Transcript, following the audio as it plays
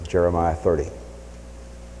Jeremiah 30.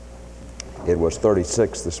 It was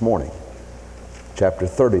 36 this morning. Chapter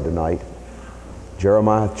 30 tonight.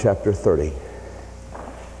 Jeremiah chapter 30.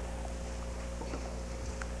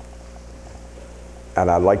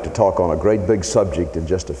 And I'd like to talk on a great big subject in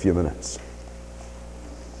just a few minutes.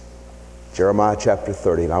 Jeremiah chapter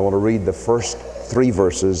 30. And I want to read the first 3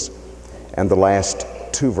 verses and the last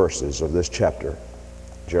 2 verses of this chapter.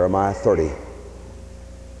 Jeremiah 30.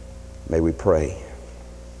 May we pray.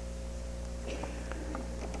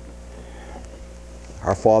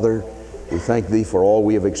 Our Father, we thank Thee for all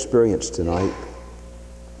we have experienced tonight.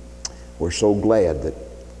 We're so glad that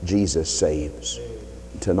Jesus saves.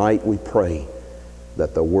 Tonight we pray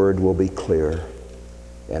that the Word will be clear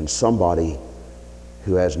and somebody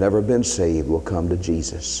who has never been saved will come to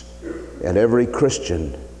Jesus. And every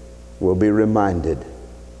Christian will be reminded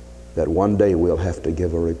that one day we'll have to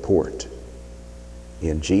give a report.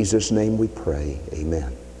 In Jesus' name we pray,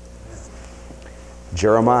 amen.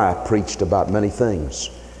 Jeremiah preached about many things.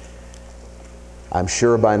 I'm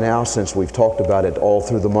sure by now, since we've talked about it all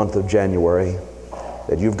through the month of January,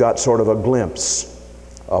 that you've got sort of a glimpse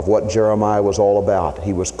of what Jeremiah was all about.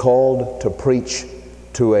 He was called to preach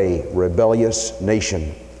to a rebellious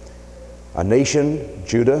nation. A nation,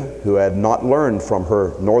 Judah, who had not learned from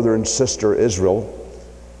her northern sister Israel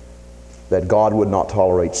that God would not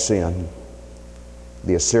tolerate sin.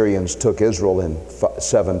 The Assyrians took Israel in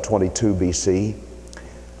 722 BC.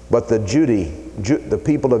 But the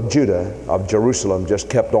people of Judah, of Jerusalem, just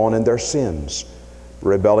kept on in their sins,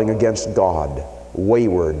 rebelling against God,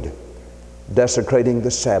 wayward, desecrating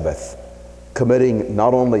the Sabbath, committing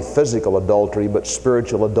not only physical adultery, but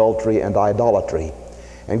spiritual adultery and idolatry,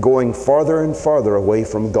 and going farther and farther away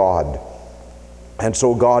from God. And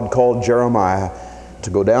so God called Jeremiah to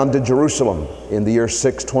go down to Jerusalem in the year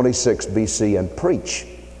 626 BC and preach.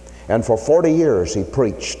 And for 40 years he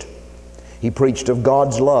preached. He preached of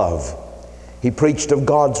God's love. He preached of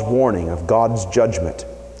God's warning, of God's judgment.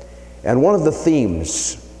 And one of the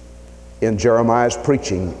themes in Jeremiah's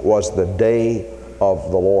preaching was the day of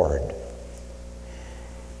the Lord.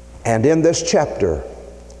 And in this chapter,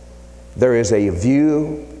 there is a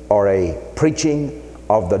view or a preaching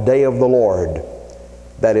of the day of the Lord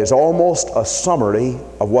that is almost a summary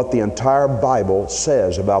of what the entire Bible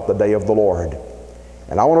says about the day of the Lord.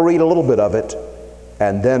 And I want to read a little bit of it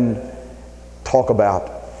and then talk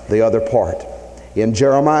about the other part. In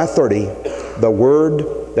Jeremiah 30, the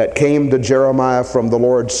word that came to Jeremiah from the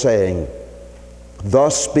Lord, saying,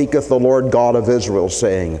 Thus speaketh the Lord God of Israel,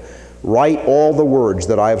 saying, Write all the words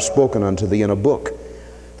that I have spoken unto thee in a book.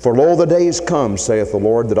 For lo, the days come, saith the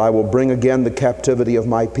Lord, that I will bring again the captivity of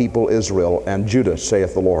my people Israel and Judah,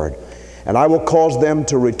 saith the Lord. And I will cause them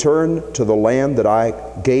to return to the land that I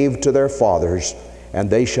gave to their fathers, and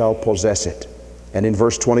they shall possess it. And in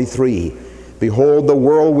verse 23, Behold, the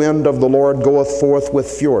whirlwind of the Lord goeth forth with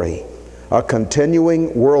fury, a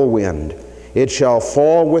continuing whirlwind. It shall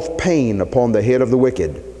fall with pain upon the head of the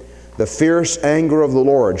wicked. The fierce anger of the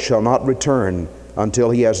Lord shall not return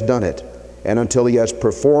until he has done it, and until he has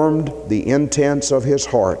performed the intents of his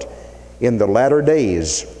heart. In the latter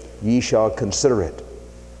days ye shall consider it.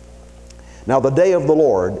 Now the day of the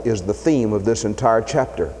Lord is the theme of this entire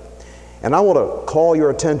chapter. And I want to call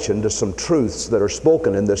your attention to some truths that are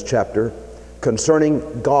spoken in this chapter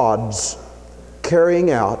concerning God's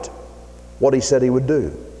carrying out what he said he would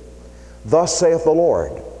do. Thus saith the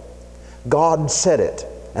Lord. God said it,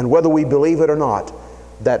 and whether we believe it or not,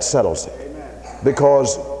 that settles it. Amen.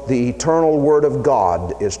 Because the eternal Word of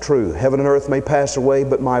God is true. Heaven and earth may pass away,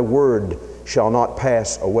 but my word shall not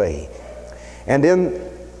pass away. And in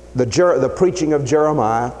the preaching of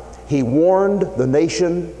Jeremiah, he warned the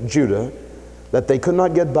nation Judah that they could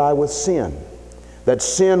not get by with sin, that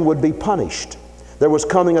sin would be punished. There was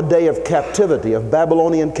coming a day of captivity, of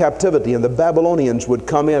Babylonian captivity, and the Babylonians would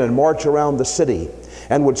come in and march around the city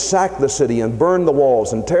and would sack the city and burn the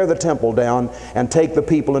walls and tear the temple down and take the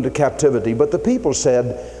people into captivity. But the people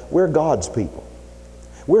said, we're God's people.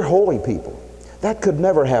 We're holy people. That could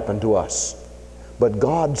never happen to us. But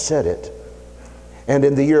God said it. And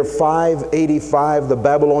in the year 585, the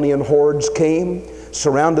Babylonian hordes came,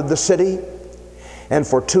 surrounded the city, and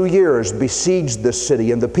for 2 years besieged this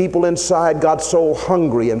city. And the people inside got so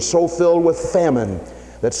hungry and so filled with famine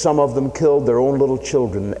that some of them killed their own little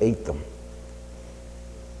children and ate them.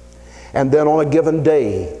 And then on a given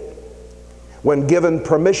day, when given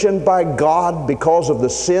permission by God because of the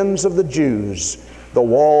sins of the Jews, the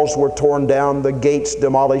walls were torn down, the gates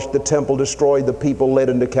demolished, the temple destroyed, the people led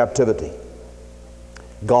into captivity.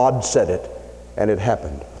 God said it, and it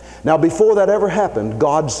happened. Now, before that ever happened,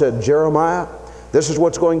 God said, Jeremiah, This is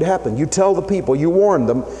what's going to happen. You tell the people, you warn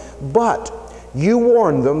them, but you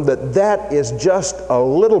warn them that that is just a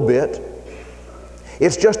little bit.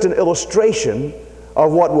 It's just an illustration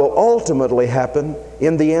of what will ultimately happen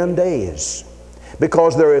in the end days.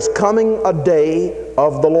 Because there is coming a day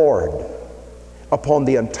of the Lord upon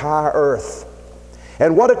the entire earth.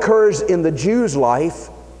 And what occurs in the Jews' life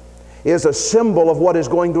is a symbol of what is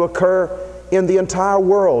going to occur in the entire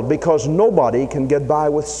world, because nobody can get by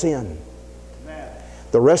with sin.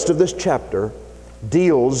 The rest of this chapter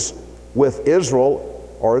deals with Israel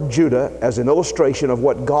or Judah as an illustration of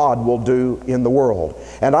what God will do in the world.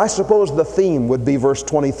 And I suppose the theme would be verse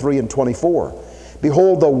 23 and 24.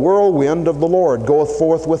 Behold, the whirlwind of the Lord goeth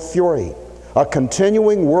forth with fury, a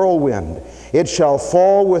continuing whirlwind. It shall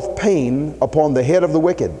fall with pain upon the head of the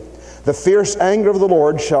wicked. The fierce anger of the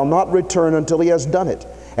Lord shall not return until he has done it,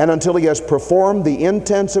 and until he has performed the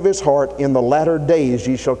intents of his heart. In the latter days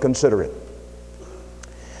ye shall consider it.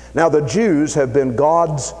 Now the Jews have been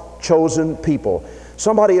God's chosen people.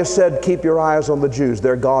 Somebody has said, keep your eyes on the Jews.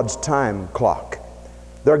 They're God's time clock.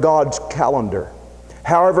 They're God's calendar.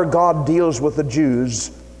 However God deals with the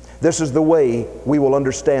Jews, this is the way we will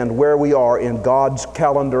understand where we are in God's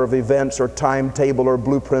calendar of events or timetable or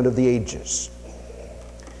blueprint of the ages.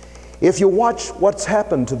 If you watch what's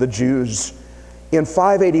happened to the Jews, in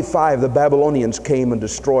 585 the Babylonians came and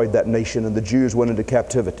destroyed that nation, and the Jews went into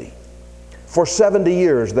captivity. For 70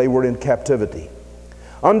 years they were in captivity.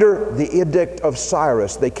 Under the edict of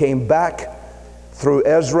Cyrus, they came back through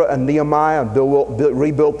Ezra and Nehemiah and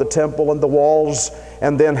rebuilt the temple and the walls,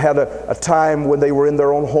 and then had a time when they were in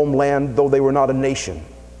their own homeland, though they were not a nation.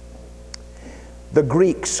 The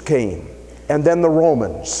Greeks came, and then the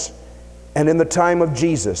Romans. And in the time of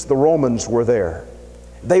Jesus, the Romans were there.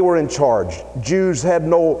 They were in charge. Jews had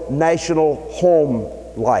no national home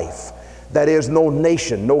life. That is, no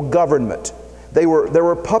nation, no government. There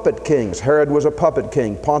were puppet kings. Herod was a puppet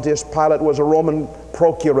king. Pontius Pilate was a Roman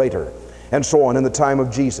procurator, and so on in the time of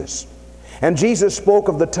Jesus. And Jesus spoke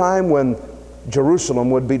of the time when Jerusalem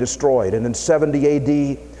would be destroyed. And in 70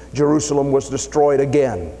 A.D., Jerusalem was destroyed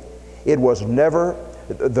again. It was never,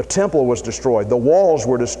 the temple was destroyed. The walls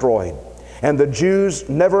were destroyed. And the Jews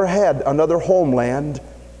never had another homeland,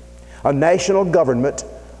 a national government,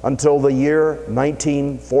 until the year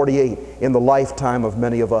 1948, in the lifetime of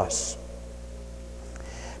many of us.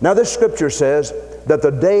 Now this scripture says that the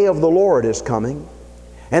day of the Lord is coming,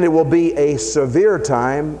 and it will be a severe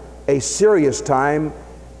time, a serious time,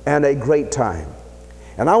 and a great time.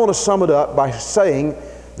 And I want to sum it up by saying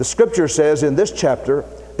the scripture says in this chapter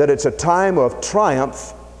that it's a time of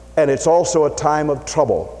triumph, and it's also a time of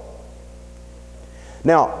trouble.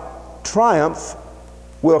 Now, triumph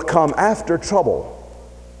will come after trouble.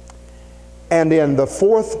 And in the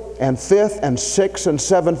 4th and 5th and 6th and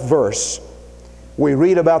 7th verse, we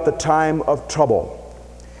read about the time of trouble.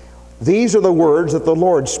 These are the words that the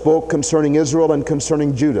Lord spoke concerning Israel and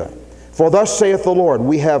concerning Judah. For thus saith the Lord,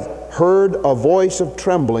 we have heard a voice of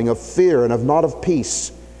trembling, of fear, and of not of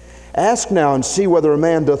peace. Ask now and see whether a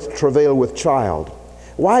man doth travail with child.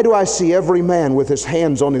 Why do I see every man with his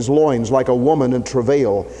hands on his loins like a woman in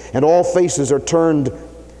travail, and all faces are turned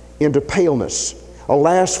into paleness?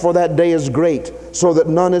 Alas, for that day is great, so that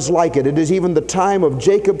none is like it. It is even the time of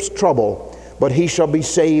Jacob's trouble, but he shall be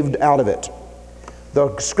saved out of it.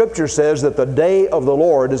 The scripture says that the day of the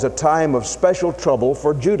Lord is a time of special trouble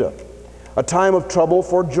for Judah, a time of trouble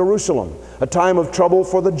for Jerusalem, a time of trouble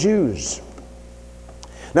for the Jews.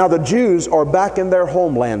 Now the Jews are back in their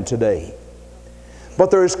homeland today,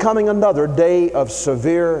 but there is coming another day of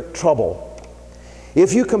severe trouble.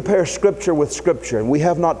 If you compare Scripture with Scripture, and we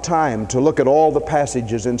have not time to look at all the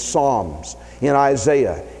passages in Psalms, in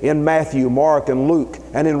Isaiah, in Matthew, Mark, and Luke,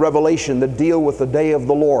 and in Revelation that deal with the day of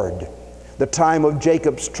the Lord, the time of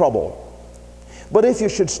Jacob's trouble. But if you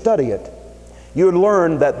should study it, you would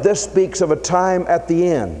learn that this speaks of a time at the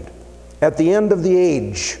end of the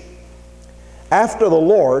age. After the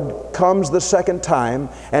Lord comes the second time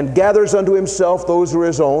and gathers unto himself those who are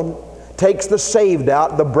his own, takes the saved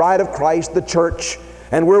out, the bride of Christ, the church,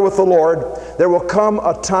 and we're with the Lord. There will come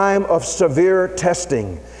a time of severe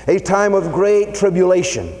testing, a time of great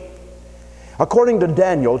tribulation. According to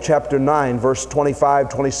Daniel chapter 9, verse 25,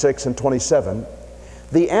 26, and 27,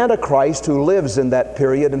 the Antichrist who lives in that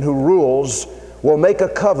period and who rules will make a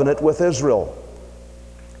covenant with Israel.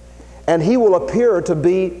 And he will appear to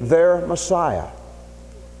be their Messiah.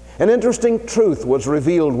 An interesting truth was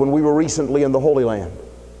revealed when we were recently in the Holy Land.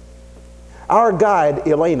 Our guide,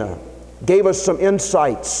 Elena, gave us some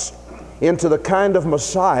insights into the kind of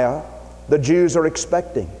Messiah the Jews are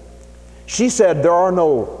expecting. She said there are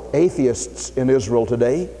no atheists in Israel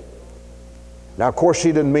today. Now, of course, she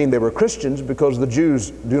didn't mean they were Christians, because the Jews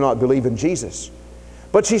do not believe in Jesus.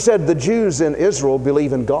 But she said the Jews in Israel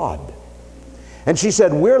believe in God. And she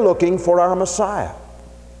said, we're looking for our Messiah.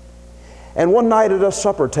 And one night at a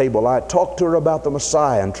supper table, I talked to her about the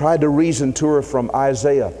Messiah and tried to reason to her from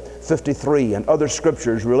Isaiah 53 and other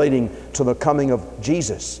scriptures relating to the coming of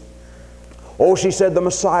Jesus. Oh, she said, the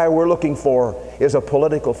Messiah we're looking for is a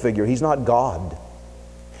political figure. He's not God.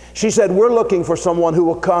 She said, we're looking for someone who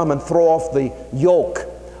will come and throw off the yoke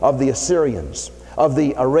of the Assyrians, of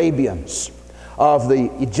the Arabians, of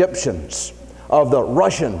the Egyptians, of the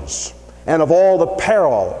Russians, and of all the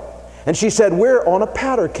peril. And she said, we're on a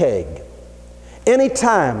powder keg.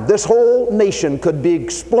 Anytime this whole nation could be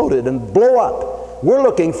exploded and blow up, we're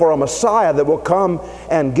looking for a Messiah that will come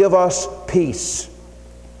and give us peace.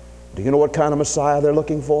 Do you know what kind of Messiah they're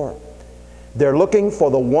looking for? They're looking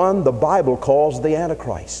for the one the Bible calls the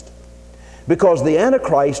Antichrist. Because the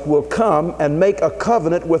Antichrist will come and make a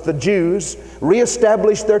covenant with the Jews,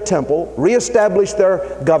 reestablish their temple, reestablish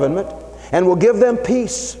their government, and will give them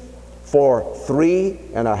peace for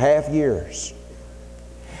 3.5 years.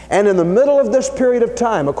 And in the middle of this period of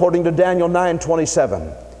time, according to Daniel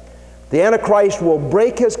 9:27, the Antichrist will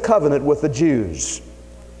break his covenant with the Jews,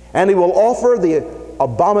 and he will offer the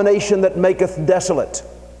abomination that maketh desolate.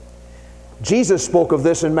 Jesus spoke of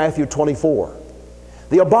this in Matthew 24.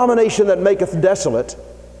 The abomination that maketh desolate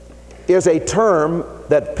is a term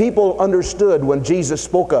that people understood when Jesus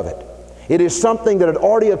spoke of it. It is something that had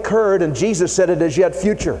already occurred, and Jesus said it is yet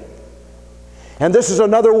future. And this is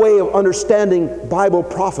another way of understanding Bible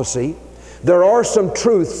prophecy. There are some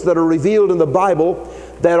truths that are revealed in the Bible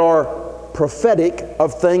that are prophetic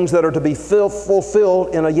of things that are to be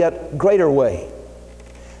fulfilled in a yet greater way.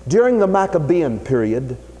 During the Maccabean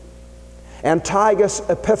period, Antiochus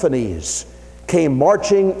Epiphanes came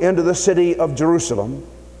marching into the city of Jerusalem.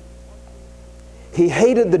 He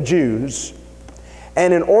hated the Jews,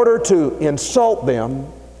 and in order to insult them,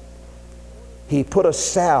 he put a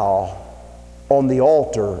sow on the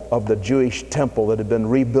altar of the Jewish temple that had been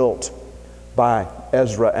rebuilt by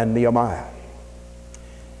Ezra and Nehemiah.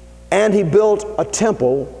 And he built a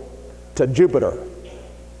temple to Jupiter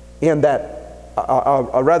in that,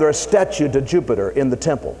 a statue to Jupiter in the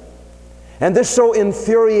temple. And this so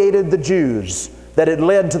infuriated the Jews that it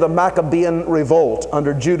led to the Maccabean revolt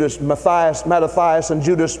under Mattathias and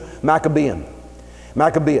Judas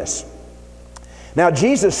Maccabeus. Now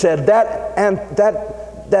Jesus said that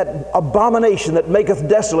abomination that maketh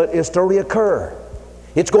desolate is to reoccur.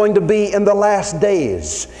 It's going to be in the last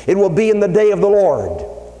days. It will be in the day of the Lord.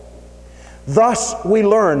 Thus we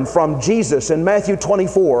learn from Jesus in Matthew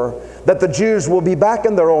 24 that the Jews will be back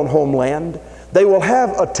in their own homeland. They will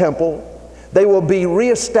have a temple. They will be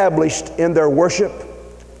reestablished in their worship.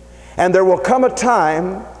 And there will come a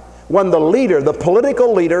time when the leader, the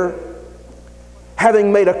political leader,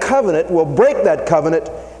 having made a covenant, will break that covenant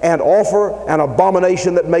and offer an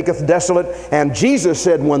abomination that maketh desolate. And Jesus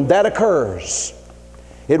said when that occurs,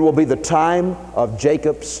 it will be the time of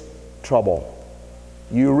Jacob's trouble.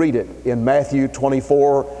 You read it in Matthew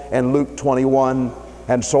 24 and Luke 21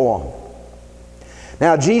 and so on.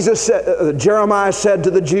 Now Jeremiah said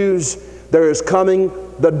to the Jews, there is coming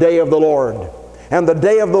the day of the Lord, and the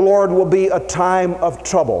day of the Lord will be a time of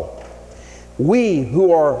trouble. We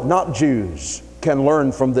who are not Jews can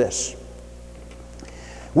learn from this.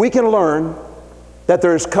 We can learn that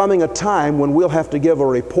there is coming a time when we'll have to give a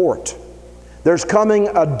report. There's coming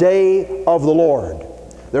a day of the Lord.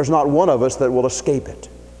 There's not one of us that will escape it.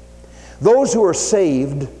 Those who are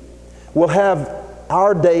saved will have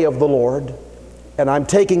our day of the Lord, and I'm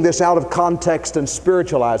taking this out of context and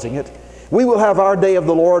spiritualizing it. We will have our day of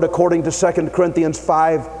the Lord according to 2 Corinthians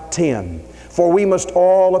 5:10. For we must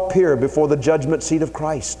all appear before the judgment seat of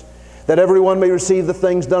Christ, that everyone may receive the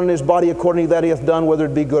things done in his body according to that he hath done, whether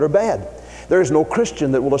it be good or bad. There is no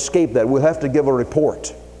Christian that will escape that. We'll have to give a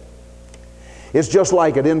report. It's just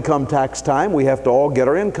like at income tax time. We have to all get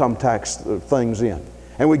our income tax things in,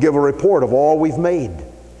 and we give a report of all we've made.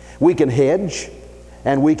 We can hedge,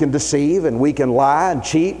 and we can deceive, and we can lie and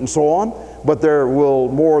cheat and so on, but there will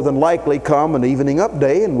more than likely come an evening up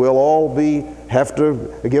day, and we'll all have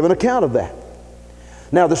to give an account of that.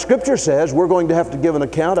 Now the Scripture says we're going to have to give an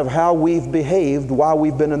account of how we've behaved while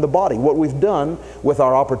we've been in the body, what we've done with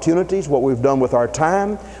our opportunities, what we've done with our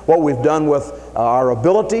time, what we've done with our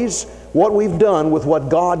abilities, what we've done with what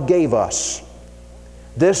God gave us.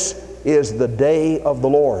 This is the day of the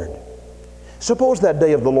Lord. Suppose that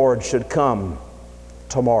day of the Lord should come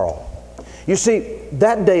tomorrow. You see,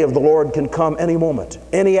 that day of the Lord can come any moment,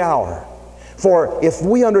 any hour. For if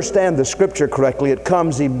we understand the Scripture correctly, it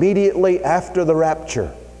comes immediately after the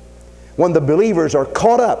rapture. when the believers are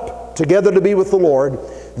caught up together to be with the Lord,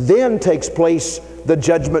 then takes place the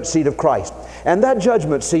judgment seat of Christ. And that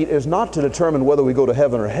judgment seat is not to determine whether we go to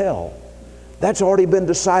heaven or hell. That's already been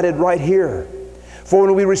decided right here. For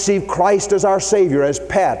when we receive Christ as our Savior, as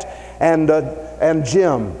Pat and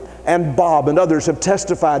Jim and Bob and others have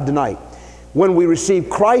testified tonight, when we receive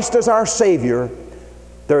Christ as our Savior,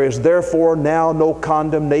 there is therefore now no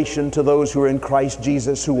condemnation to those who are in Christ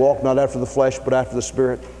Jesus, who walk not after the flesh but after the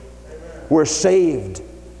Spirit. We're saved.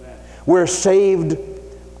 We're saved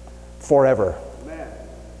forever.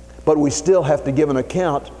 But we still have to give an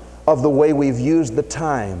account of the way we've used the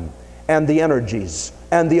time and the energies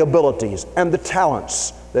and the abilities and the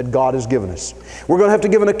talents that God has given us. We're going to have to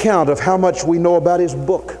give an account of how much we know about His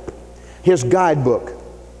book, His guidebook,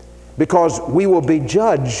 because we will be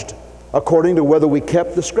judged according to whether we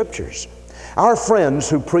kept the Scriptures. Our friends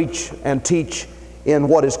who preach and teach in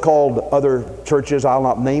what is called other churches, I'll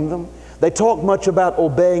not name them, they talk much about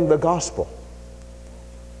obeying the gospel.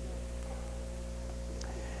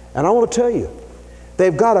 And I want to tell you,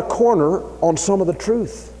 they've got a corner on some of the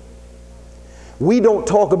truth. We don't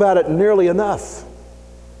talk about it nearly enough.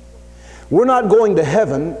 We're not going to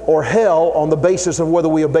heaven or hell on the basis of whether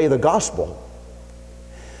we obey the gospel.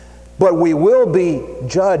 But we will be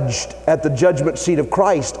judged at the judgment seat of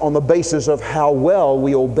Christ on the basis of how well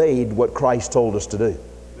we obeyed what Christ told us to do.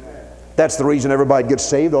 That's the reason everybody gets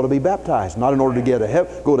saved, ought to be baptized. Not in order to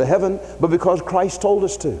go to heaven, but because Christ told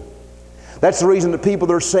us to. That's the reason that people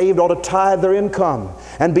that are saved ought to tithe their income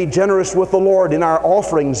and be generous with the Lord in our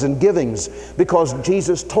offerings and givings, because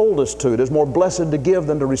Jesus told us to. It is more blessed to give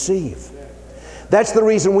than to receive. That's the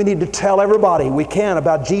reason we need to tell everybody we can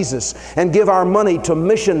about Jesus and give our money to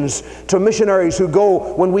missions, to missionaries who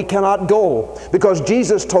go when we cannot go. Because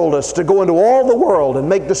Jesus told us to go into all the world and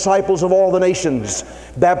make disciples of all the nations,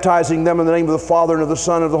 baptizing them in the name of the Father and of the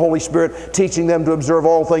Son and of the Holy Spirit, teaching them to observe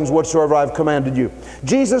all things whatsoever I've commanded you.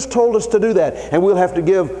 Jesus told us to do that, and we'll have to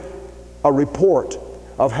give a report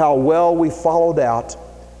of how well we followed out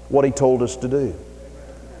what He told us to do.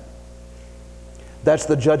 That's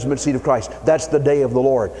the judgment seat of Christ. That's the day of the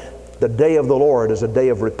Lord. The day of the Lord is a day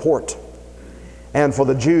of report. And for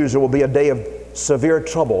the Jews, it will be a day of severe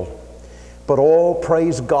trouble. But oh,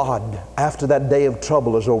 praise God, after that day of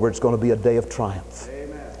trouble is over, it's going to be a day of triumph.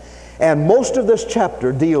 Amen. And most of this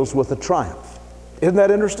chapter deals with the triumph. Isn't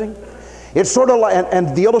that interesting? It's sort of like,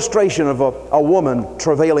 and the illustration of a woman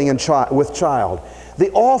travailing with child.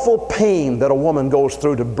 The awful pain that a woman goes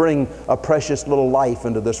through to bring a precious little life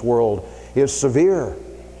into this world is severe.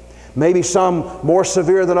 Maybe some more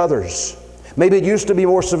severe than others. Maybe it used to be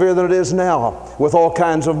more severe than it is now with all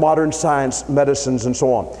kinds of modern science, medicines, and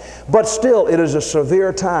so on. But still, it is a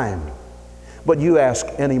severe time. But you ask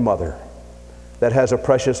any mother that has a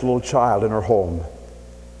precious little child in her home,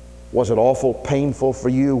 was it awful painful for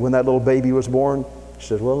you when that little baby was born? She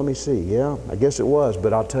says, well, let me see. Yeah, I guess it was.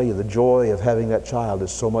 But I'll tell you, the joy of having that child is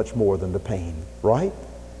so much more than the pain. Right?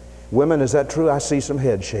 Women, is that true? I see some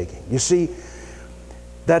head shaking. You see,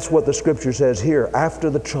 that's what the Scripture says here. After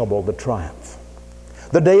the trouble, the triumph.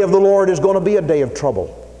 The day of the Lord is going to be a day of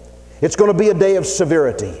trouble. It's going to be a day of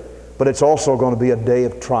severity. But it's also going to be a day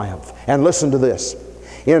of triumph. And listen to this.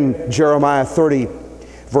 In Jeremiah 30,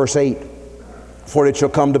 verse 8, for it shall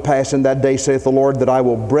come to pass in that day, saith the Lord, that I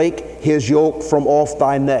will break his yoke from off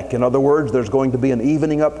thy neck. In other words, there's going to be an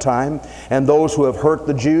evening up time, and those who have hurt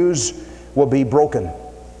the Jews will be broken.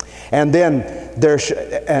 And then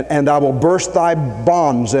and I will burst thy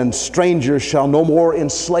bonds, and strangers shall no more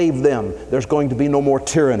enslave them. There's going to be no more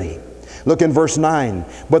tyranny. Look in verse 9.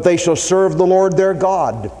 But they shall serve the Lord their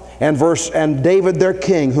God, and David their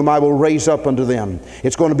king, whom I will raise up unto them.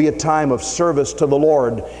 It's going to be a time of service to the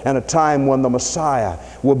Lord, and a time when the Messiah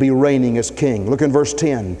will be reigning as king. Look in verse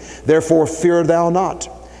 10. Therefore fear thou not.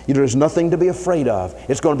 There's nothing to be afraid of.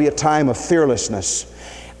 It's going to be a time of fearlessness.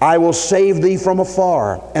 I will save thee from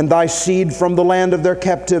afar, and thy seed from the land of their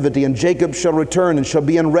captivity. And Jacob shall return, and shall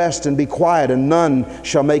be in rest, and be quiet, and none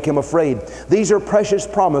shall make him afraid. These are precious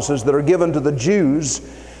promises that are given to the Jews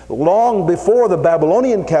long before the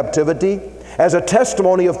Babylonian captivity, as a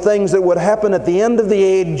testimony of things that would happen at the end of the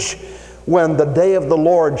age, when the day of the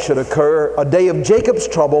Lord should occur, a day of Jacob's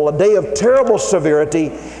trouble, a day of terrible severity,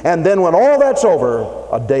 and then when all that's over,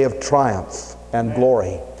 a day of triumph and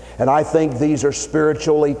glory. And I think these are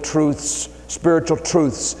spiritual truths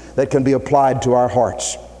that can be applied to our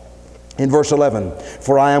hearts. In verse 11,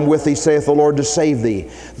 for I am with thee, saith the Lord, to save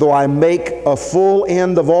thee. Though I make a full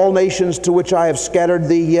end of all nations to which I have scattered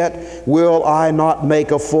thee, yet will I not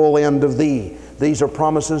make a full end of thee. These are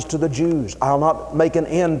promises to the Jews. I'll not make an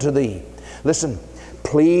end to thee. Listen,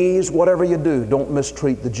 Please, whatever you do, don't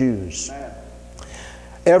mistreat the Jews.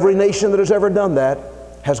 Every nation that has ever done that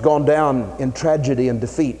has gone down in tragedy and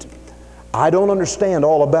defeat. I don't understand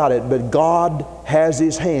all about it, but God has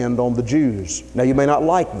His hand on the Jews. Now, you may not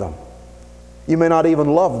like them. You may not even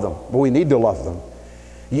love them, but we need to love them.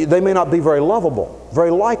 They may not be very lovable,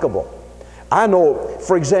 very likable. I know,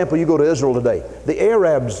 for example, you go to Israel today, the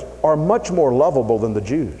Arabs are much more lovable than the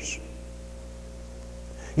Jews.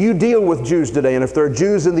 You deal with Jews today, and if there are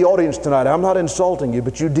Jews in the audience tonight, I'm not insulting you,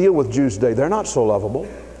 but you deal with Jews today, they're not so lovable.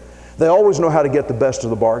 They always know how to get the best of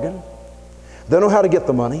the bargain. They know how to get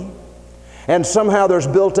the money. And somehow there's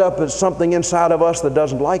built up something inside of us that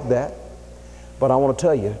doesn't like that. But I want to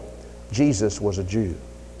tell you, Jesus was a Jew.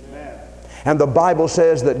 Amen. And the Bible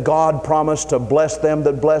says that God promised to bless them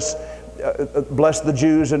that bless the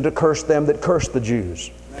Jews and to curse them that curse the Jews.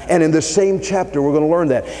 Amen. And in this same chapter we're going to learn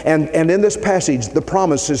that. And in this passage the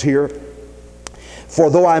promise is here, for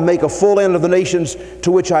though I make a full end of the nations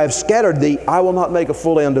to which I have scattered thee, I will not make a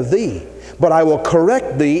full end of thee. But I will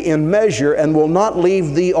correct thee in measure and will not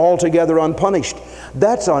leave thee altogether unpunished.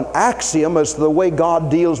 That's an axiom as to the way God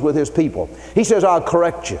deals with His people. He says, I'll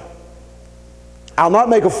correct you. I'll not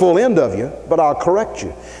make a full end of you, but I'll correct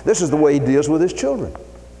you. This is the way He deals with His children.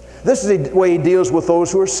 This is the way He deals with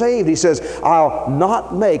those who are saved. He says, I'll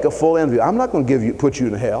not make a full end of you. I'm not going to put you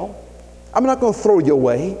in hell. I'm not going to throw you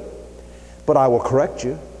away, but I will correct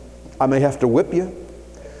you. I may have to whip you.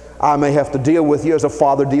 I may have to deal with you as a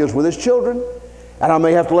father deals with his children. And I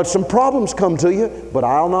may have to let some problems come to you, but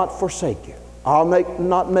I'll not forsake you. I'll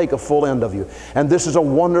not make a full end of you. And this is a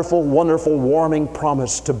wonderful, wonderful, warming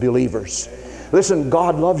promise to believers. Listen,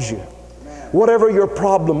 God loves you. Whatever your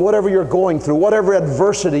problem, whatever you're going through, whatever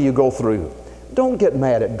adversity you go through, don't get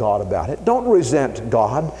mad at God about it. Don't resent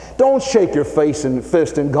God. Don't shake your fist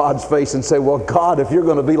in God's face and say, well, God, if you're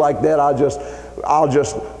going to be like that, I'll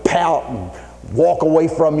just pout and walk away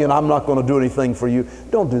from you and I'm not going to do anything for you.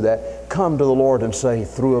 Don't do that. Come to the Lord and say,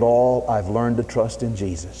 through it all, I've learned to trust in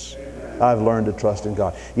Jesus. I've learned to trust in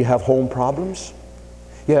God. You have home problems.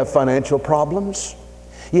 You have financial problems.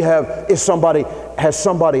 Has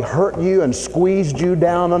somebody hurt you and squeezed you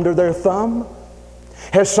down under their thumb?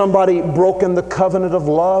 Has somebody broken the covenant of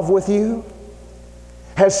love with you?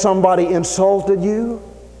 Has somebody insulted you?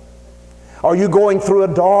 Are you going through a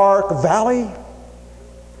dark valley?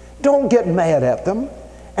 Don't get mad at them.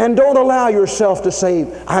 And don't allow yourself to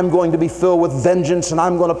say, I'm going to be filled with vengeance and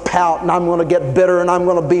I'm going to pout and I'm going to get bitter and I'm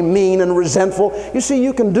going to be mean and resentful. You see,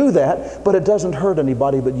 you can do that, but it doesn't hurt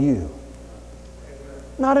anybody but you.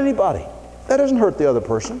 Not anybody. That doesn't hurt the other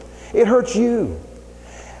person. It hurts you.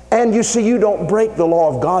 And you see, you don't break the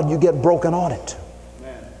law of God, you get broken on it.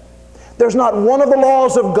 There's not one of the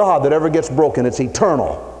laws of God that ever gets broken. It's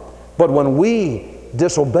eternal. But when we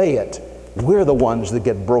disobey it, we're the ones that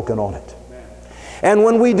get broken on it. And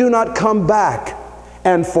when we do not come back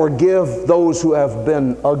and forgive those who have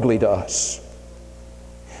been ugly to us,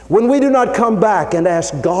 when we do not come back and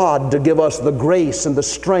ask God to give us the grace and the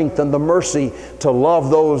strength and the mercy to love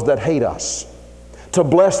those that hate us, to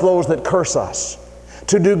bless those that curse us,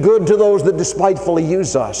 to do good to those that despitefully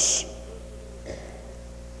use us,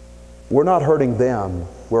 we're not hurting them,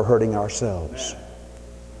 we're hurting ourselves.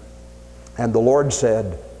 And the Lord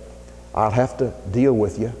said, I'll have to deal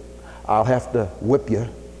with you. I'll have to whip you,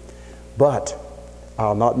 but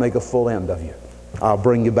I'll not make a full end of you. I'll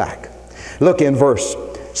bring you back. Look in verse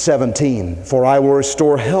 17. For I will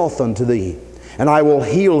restore health unto thee, and I will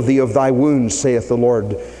heal thee of thy wounds, saith the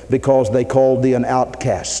Lord, because they called thee an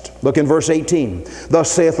outcast. Look in verse 18. Thus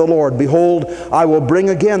saith the Lord, behold, I will bring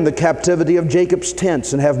again the captivity of Jacob's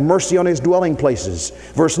tents, and have mercy on his dwelling places.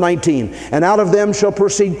 Verse 19. And out of them shall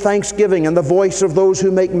proceed thanksgiving, and the voice of those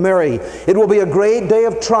who make merry. It will be a great day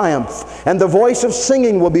of triumph, and the voice of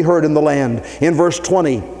singing will be heard in the land. In verse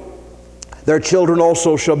 20. Their children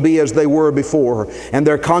also shall be as they were before, and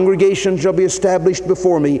their congregation shall be established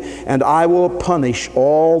before me, and I will punish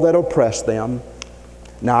all that oppress them.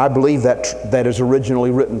 Now I believe that is originally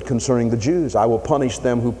written concerning the Jews. I will punish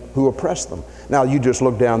them who oppress them. Now you just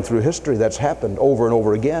look down through history, that's happened over and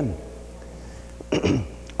over again.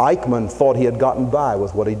 Eichmann thought he had gotten by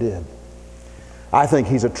with what he did. I think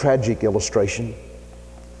he's a tragic illustration.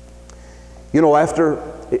 You know,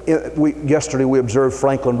 yesterday we observed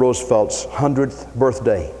Franklin Roosevelt's 100th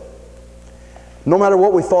birthday. No matter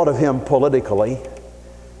what we thought of him politically,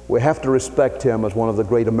 we have to respect him as one of the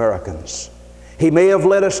great Americans. He may have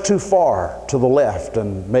led us too far to the left,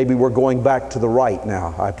 and maybe we're going back to the right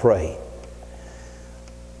now, I pray.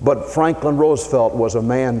 But Franklin Roosevelt was a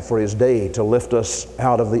man for his day to lift us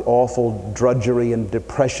out of the awful drudgery and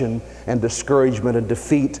depression and discouragement and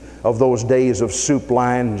defeat of those days of soup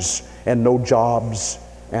lines and no jobs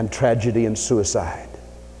and tragedy and suicide.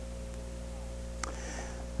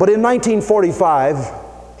 But in 1945,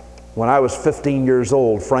 when I was 15 years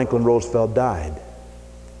old, Franklin Roosevelt died.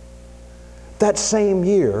 That same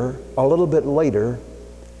year, a little bit later,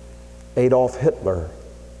 Adolf Hitler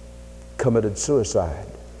committed suicide.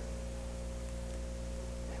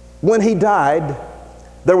 When he died,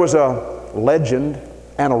 there was a legend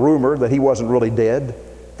and a rumor that he wasn't really dead,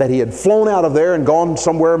 that he had flown out of there and gone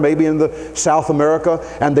somewhere, maybe in the South America,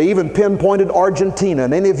 and they even pinpointed Argentina.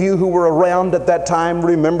 And any of you who were around at that time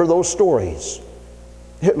remember those stories.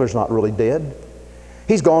 Hitler's not really dead.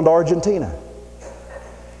 He's gone to Argentina.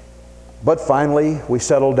 But finally, we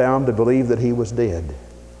settled down to believe that he was dead.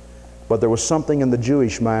 But there was something in the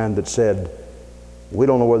Jewish mind that said, we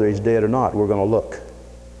don't know whether he's dead or not, we're going to look.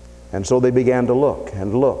 And so they began to look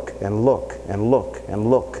and look and look and look and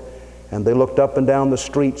look. And they looked up and down the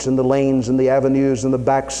streets and the lanes and the avenues and the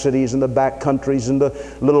back cities and the back countries and the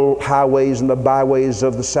little highways and the byways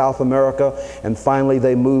of the South America. And finally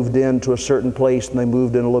they moved into a certain place, and they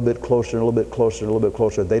moved in a little bit closer and a little bit closer and a little bit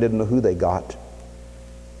closer. They didn't know who they got,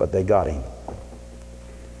 but they got him.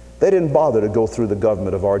 They didn't bother to go through the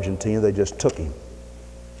government of Argentina. They just took him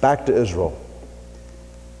back to Israel.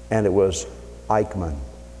 And it was Eichmann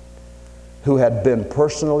who had been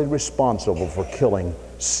personally responsible for killing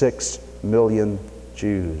 6 million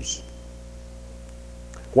Jews.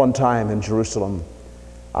 One time in Jerusalem,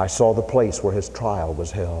 I saw the place where his trial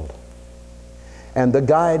was held. And the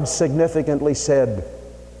guide significantly said,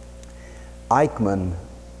 Eichmann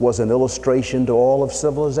was an illustration to all of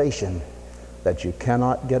civilization that you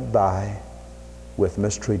cannot get by with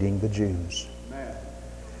mistreating the Jews. Amen.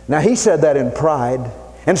 Now he said that in pride,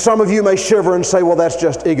 and some of you may shiver and say, well, that's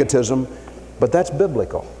just egotism, but that's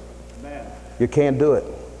biblical. Amen. You can't do it.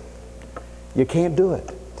 You can't do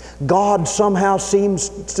it. God somehow seems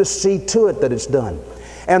to see to it that it's done.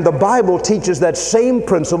 And the Bible teaches that same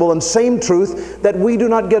principle and same truth, that we do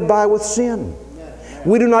not get by with sin.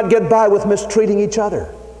 We do not get by with mistreating each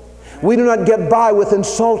other. We do not get by with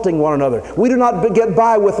insulting one another. We do not get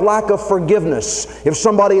by with lack of forgiveness. If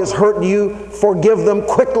somebody has hurt you, forgive them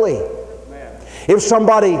quickly. If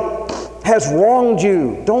somebody has wronged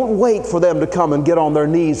you, don't wait for them to come and get on their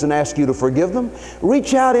knees and ask you to forgive them.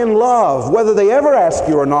 Reach out in love, whether they ever ask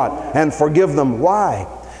you or not, and forgive them. Why?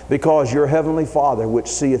 Because your heavenly Father, which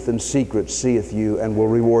seeth in secret, seeth you and will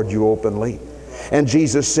reward you openly. And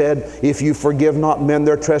Jesus said, if you forgive not men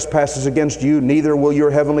their trespasses against you, neither will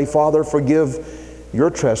your heavenly Father forgive your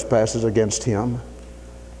trespasses against him.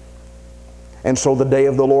 And so the day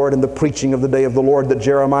of the Lord and the preaching of the day of the Lord that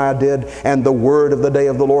Jeremiah did, and the word of the day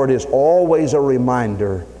of the Lord, is always a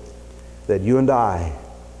reminder that you and I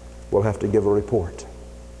will have to give a report.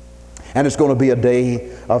 And it's going to be a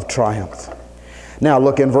day of triumph. Now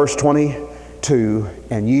look in verse 22,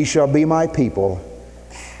 and ye shall be my people,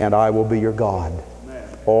 and I will be your God.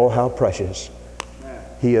 Amen. Oh, how precious. Amen.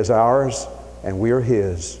 He is ours, and we are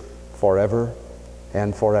His forever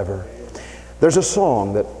and forever. There's a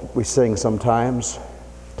song that we sing sometimes.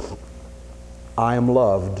 I am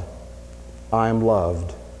loved, I am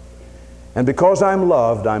loved. And because I'm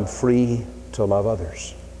loved, I'm free to love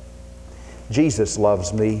others. Jesus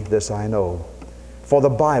loves me, this I know, for the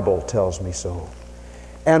Bible tells me so.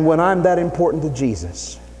 And when I'm that important to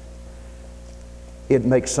Jesus, it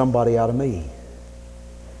makes somebody out of me.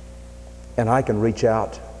 And I can reach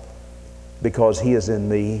out because He is in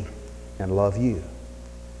me and love you.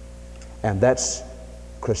 And that's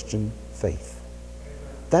Christian faith.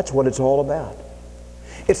 That's what it's all about.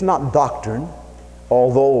 It's not doctrine,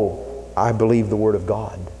 although I believe the Word of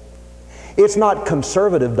God. It's not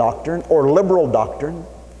conservative doctrine or liberal doctrine.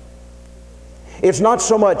 It's not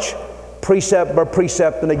so much precept by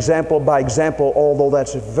precept and example by example, although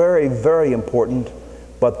that's very, very important,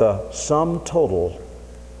 but the sum total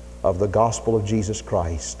of the gospel of Jesus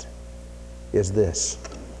Christ is this: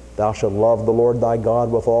 thou shalt love the Lord thy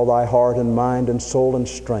God with all thy heart and mind and soul and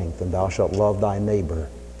strength, and thou shalt love thy neighbor.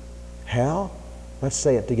 How? Let's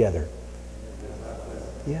say it together.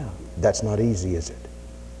 Yeah, that's not easy, is it?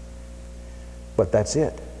 But that's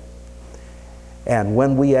it. And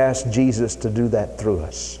when we ask Jesus to do that through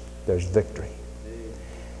us, there's victory.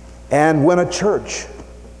 And when a church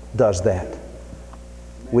does that,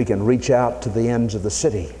 we can reach out to the ends of the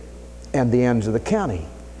city and the ends of the county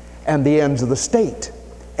and the ends of the state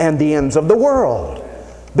and the ends of the world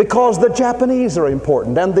Because the Japanese are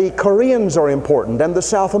important, and the Koreans are important, and the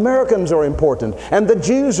South Americans are important, and the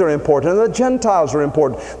Jews are important, and the Gentiles are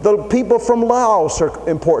important. The people from Laos are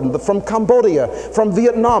important, from Cambodia, from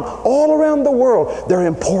Vietnam, all around the world, they're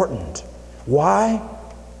important. Why?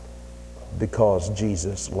 Because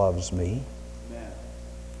Jesus loves me,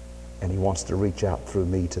 and He wants to reach out through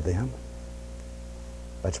me to them.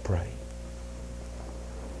 Let's pray.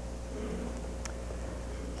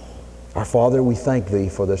 Our Father, we thank Thee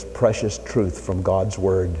for this precious truth from God's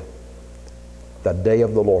Word. The day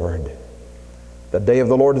of the Lord. The day of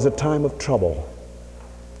the Lord is a time of trouble,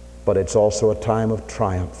 but it's also a time of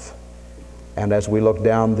triumph. And as we look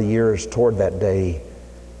down the years toward that day,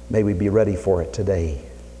 may we be ready for it today.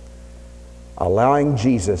 Allowing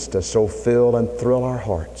Jesus to so fill and thrill our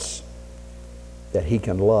hearts that He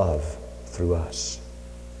can love through us.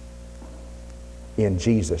 In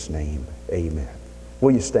Jesus' name, amen.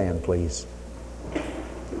 Will you stand, please?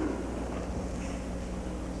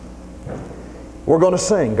 We're going to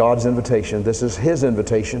sing God's invitation. This is His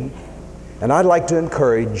invitation. And I'd like to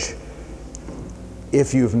encourage,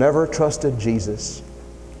 if you've never trusted Jesus,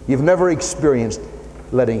 you've never experienced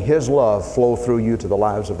letting His love flow through you to the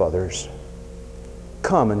lives of others,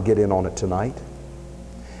 come and get in on it tonight.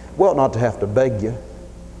 We ought not to have to beg you.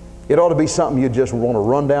 It ought to be something you just want to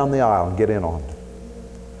run down the aisle and get in on.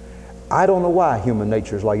 I don't know why human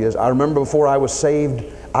nature is like this. I remember before I was saved,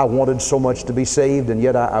 I wanted so much to be saved, and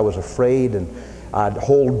yet I was afraid, and I'd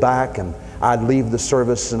hold back, and I'd leave the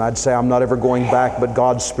service, and I'd say, I'm not ever going back, but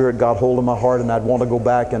God's Spirit got hold of my heart, and I'd want to go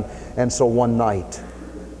back. And so one night,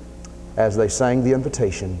 as they sang the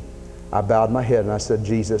invitation, I bowed my head and I said,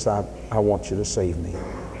 Jesus, I want you to save me.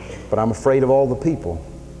 But I'm afraid of all the people.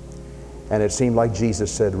 And it seemed like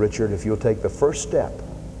Jesus said, Richard, if you'll take the first step,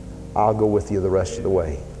 I'll go with you the rest of the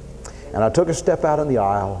way. And I took a step out in the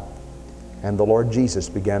aisle, and the Lord Jesus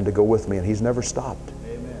began to go with me, and He's never stopped.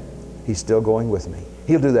 Amen. He's still going with me.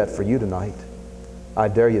 He'll do that for you tonight. I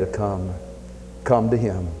dare you to come. Come to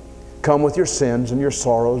Him. Come with your sins and your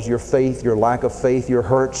sorrows, your faith, your lack of faith, your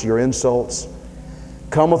hurts, your insults.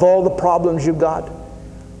 Come with all the problems you've got.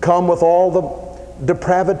 Come with all the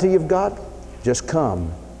depravity you've got. Just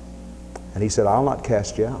come. And He said, I'll not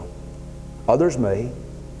cast you out. Others may,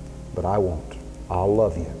 but I won't. I'll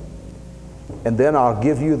love you. And then I'll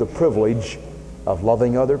give you the privilege of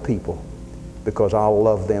loving other people, because I'll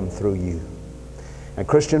love them through you. And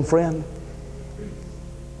Christian friend,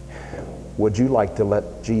 would you like to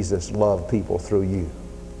let Jesus love people through you?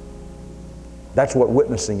 That's what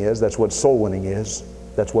witnessing is. That's what soul winning is.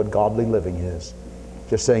 That's what godly living is.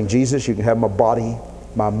 Just saying, Jesus, you can have my body,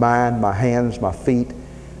 my mind, my hands, my feet,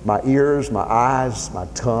 my ears, my eyes, my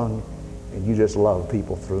tongue, and you just love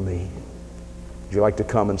people through me. Would you like to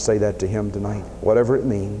come and say that to Him tonight? Whatever it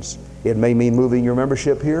means. It may mean moving your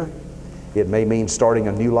membership here. It may mean starting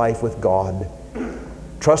a new life with God.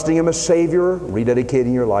 Trusting Him as Savior,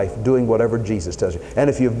 rededicating your life, doing whatever Jesus tells you. And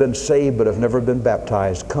if you've been saved but have never been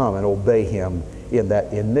baptized, come and obey Him in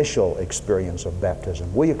that initial experience of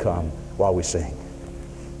baptism. Will you come while we sing?